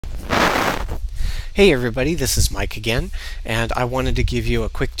Hey everybody, this is Mike again, and I wanted to give you a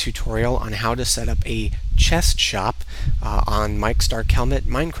quick tutorial on how to set up a chest shop on Mike's Dark Helmet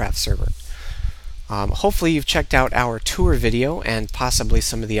Minecraft server. Hopefully you've checked out our tour video and possibly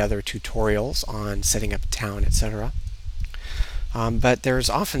some of the other tutorials on setting up a town, etc. But there's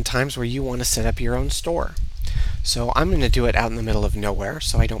often times where you want to set up your own store. So I'm going to do it out in the middle of nowhere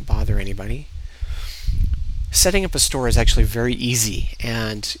so I don't bother anybody. Setting up a store is actually very easy,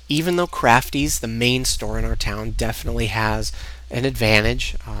 and even though Crafty's the main store in our town definitely has an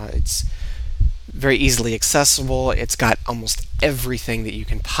advantage, it's very easily accessible, it's got almost everything that you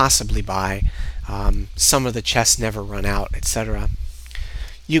can possibly buy, some of the chests never run out, etc.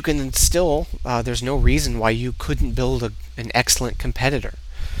 You can still, there's no reason why you couldn't build an excellent competitor.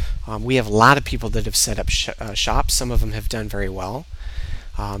 We have a lot of people that have set up shops, some of them have done very well.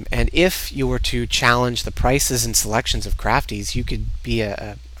 And if you were to challenge the prices and selections of Crafties, you could be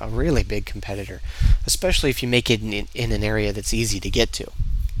a really big competitor, especially if you make it in an area that's easy to get to.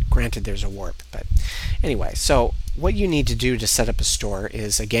 Granted, there's a warp, but anyway, so what you need to do to set up a store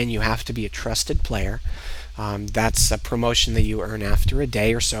is, again, you have to be a trusted player. That's a promotion that you earn after a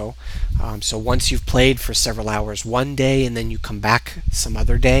day or so. So once you've played for several hours one day and then you come back some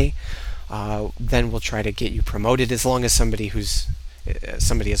other day, then we'll try to get you promoted, as long as somebody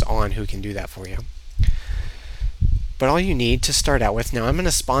is on who can do that for you. But all you need to start out with, now I'm going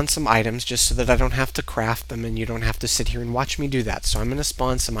to spawn some items just so that I don't have to craft them and you don't have to sit here and watch me do that. So I'm going to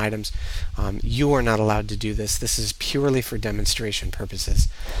spawn some items. You are not allowed to do this. This is purely for demonstration purposes.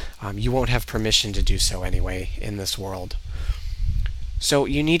 You won't have permission to do so anyway in this world. So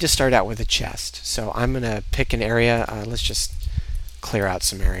you need to start out with a chest. So I'm going to pick an area. Let's just clear out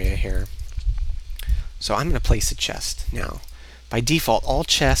some area here. So I'm going to place a chest. Now, by default, all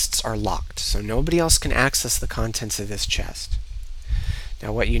chests are locked, so nobody else can access the contents of this chest.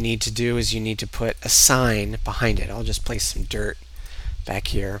 Now what you need to do is you need to put a sign behind it. I'll just place some dirt back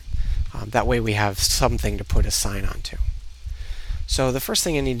here. That way we have something to put a sign onto. So the first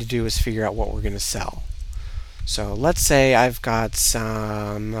thing I need to do is figure out what we're going to sell. So let's say I've got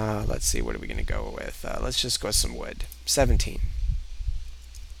some, let's see, what are we going to go with? Let's just go with some wood. 17.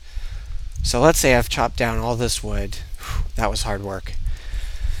 So let's say I've chopped down all this wood. That was hard work.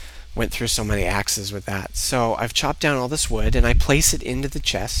 Went through so many axes with that. So I've chopped down all this wood and I place it into the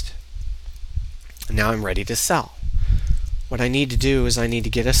chest. And now I'm ready to sell. What I need to do is I need to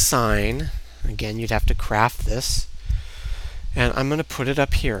get a sign. Again, you'd have to craft this. And I'm going to put it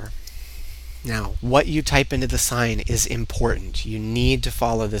up here. Now, what you type into the sign is important. You need to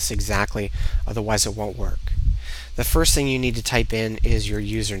follow this exactly, otherwise it won't work. The first thing you need to type in is your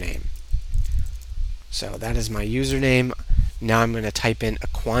username. So that is my username. Now I'm going to type in a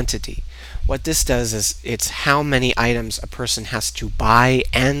quantity. What this does is it's how many items a person has to buy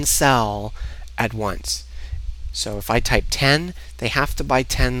and sell at once. So if I type 10, they have to buy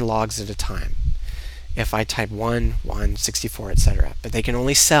 10 logs at a time. If I type 1, 64, etc. But they can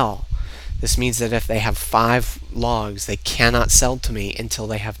only sell. This means that if they have 5 logs, they cannot sell to me until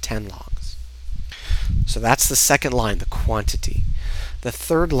they have 10 logs. So that's the second line, the quantity. The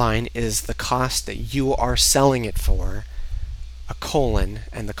third line is the cost that you are selling it for, a colon,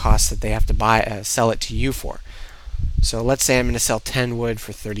 and the cost that they have to sell it to you for. So let's say I'm going to sell 10 wood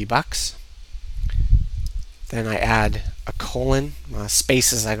for 30 bucks. Then I add a colon.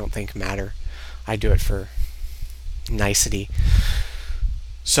 Spaces I don't think matter. I do it for nicety.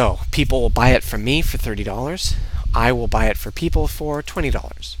 So people will buy it from me for $30. I will buy it for people for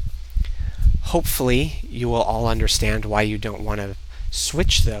 $20. Hopefully you will all understand why you don't want to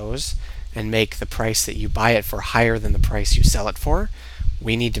switch those and make the price that you buy it for higher than the price you sell it for.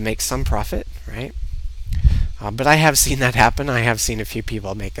 We need to make some profit, right? But I have seen that happen. I have seen a few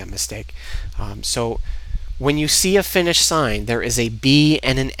people make that mistake. So when you see a finished sign, there is a B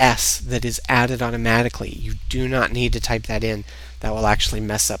and an S that is added automatically. You do not need to type that in. That will actually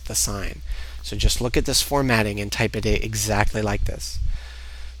mess up the sign. So just look at this formatting and type it exactly like this.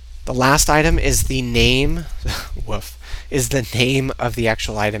 The last item is the name, woof, is the name of the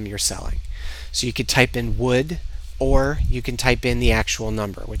actual item you're selling. So you could type in wood, or you can type in the actual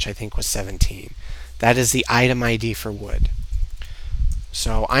number, which I think was 17. That is the item ID for wood.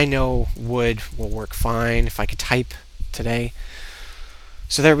 So I know wood will work fine if I could type today.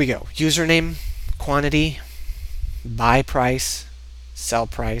 So there we go. Username, quantity, buy price, sell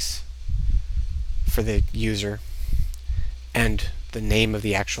price for the user, and the name of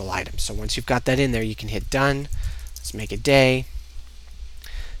the actual item. So once you've got that in there, you can hit done. Let's make a day.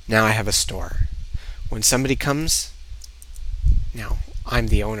 Now I have a store. When somebody comes, now I'm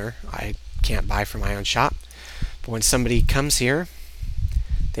the owner. I can't buy from my own shop. But when somebody comes here,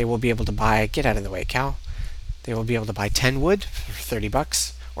 they will be able to buy, get out of the way, cow. They will be able to buy 10 wood for 30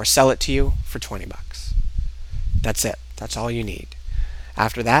 bucks or sell it to you for 20 bucks. That's it. That's all you need.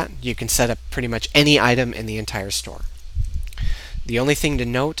 After that, you can set up pretty much any item in the entire store. The only thing to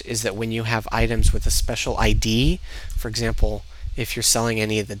note is that when you have items with a special ID, for example, if you're selling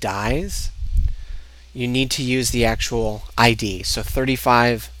any of the dies, you need to use the actual ID. So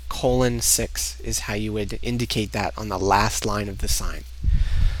 35:6 is how you would indicate that on the last line of the sign.